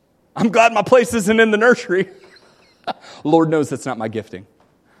 I'm glad my place isn't in the nursery. Lord knows that's not my gifting.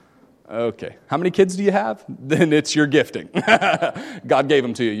 Okay. How many kids do you have? Then it's your gifting. God gave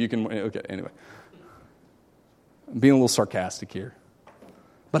them to you. You can, okay, anyway. I'm being a little sarcastic here.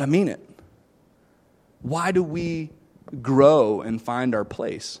 But I mean it. Why do we grow and find our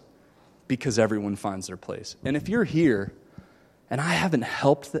place? Because everyone finds their place. And if you're here and I haven't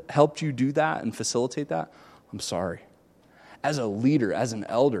helped you do that and facilitate that, I'm sorry. As a leader, as an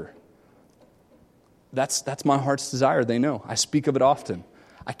elder, that's my heart's desire. They know. I speak of it often.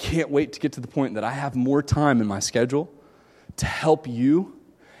 I can't wait to get to the point that I have more time in my schedule to help you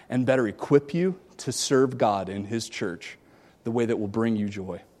and better equip you to serve God in His church the way that will bring you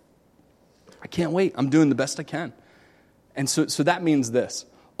joy. I can't wait. I'm doing the best I can. And so that means this.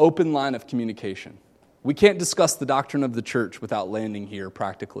 Open line of communication. We can't discuss the doctrine of the church without landing here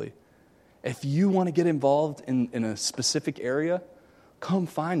practically. If you want to get involved in a specific area, come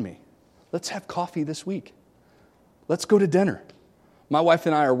find me. Let's have coffee this week. Let's go to dinner. My wife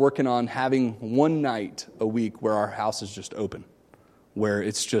and I are working on having one night a week where our house is just open, where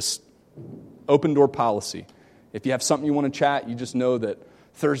it's just open door policy. If you have something you want to chat, you just know that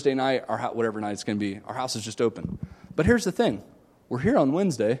Thursday night, or whatever night it's going to be, our house is just open. But here's the thing. We're here on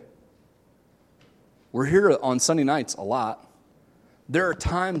Wednesday. We're here on Sunday nights a lot. There are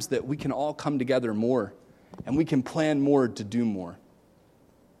times that we can all come together more, and we can plan more to do more.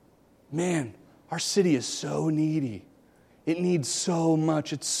 Man, our city is so needy. It needs so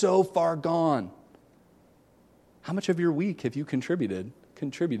much. It's so far gone. How much of your week have you contributed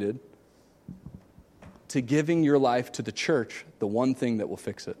to giving your life to the church, the one thing that will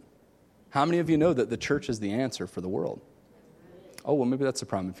fix it? How many of you know that the church is the answer for the world? Oh, well, maybe that's a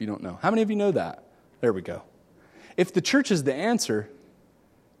problem if you don't know. How many of you know that? There we go. If the church is the answer,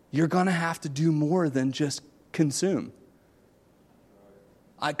 you're going to have to do more than just consume.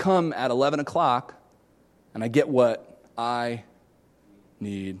 I come at 11 o'clock, and I get what I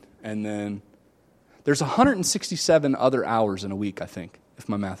need. And then there's 167 other hours in a week, I think, if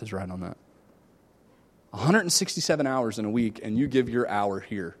my math is right on that. 167 hours in a week, and you give your hour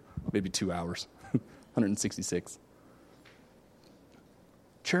here. Maybe 2 hours. 166.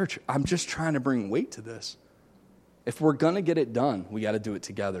 Church, I'm just trying to bring weight to this. If we're going to get it done, we got to do it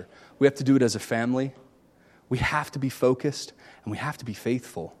together. We have to do it as a family. We have to be focused, and we have to be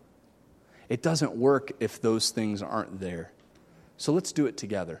faithful. It doesn't work if those things aren't there. So let's do it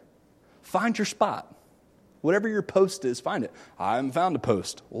together. Find your spot. Whatever your post is, find it. I haven't found a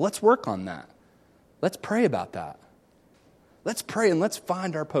post. Well, let's work on that. Let's pray about that. Let's pray and let's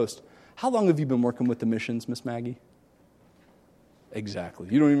find our post. How long have you been working with the missions, Miss Maggie? Exactly.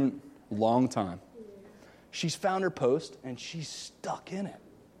 You don't even, long time. She's found her post and she's stuck in it.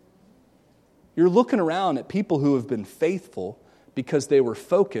 You're looking around at people who have been faithful because they were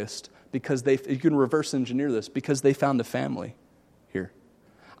focused, because you can reverse engineer this, because they found a family here.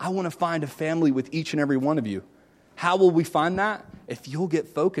 I want to find a family with each and every one of you. How will we find that? If you'll get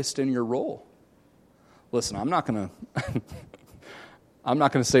focused in your role. Listen, I'm not going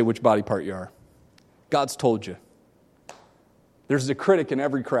to say which body part you are. God's told you. There's a critic in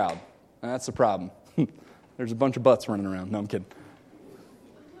every crowd, and that's the problem. There's a bunch of butts running around. No, I'm kidding.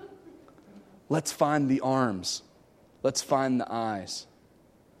 Let's find the arms. Let's find the eyes.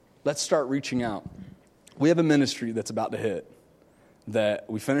 Let's start reaching out. We have a ministry that's about to hit that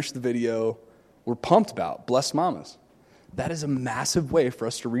we finished the video. We're pumped about. Blessed Mamas. That is a massive way for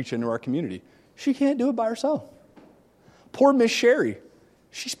us to reach into our community. She can't do it by herself. Poor Miss Sherry.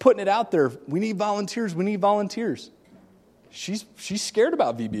 She's putting it out there. We need volunteers. We need volunteers. She's scared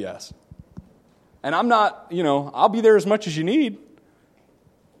about VBS. And I'm not, I'll be there as much as you need.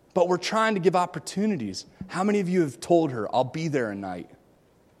 But we're trying to give opportunities. How many of you have told her, I'll be there at night?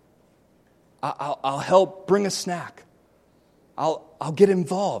 I'll help bring a snack. I'll get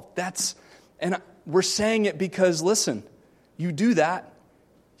involved. And we're saying it because, listen, you do that,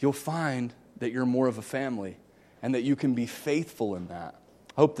 you'll find that you're more of a family and that you can be faithful in that.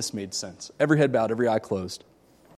 I hope this made sense. Every head bowed, every eye closed.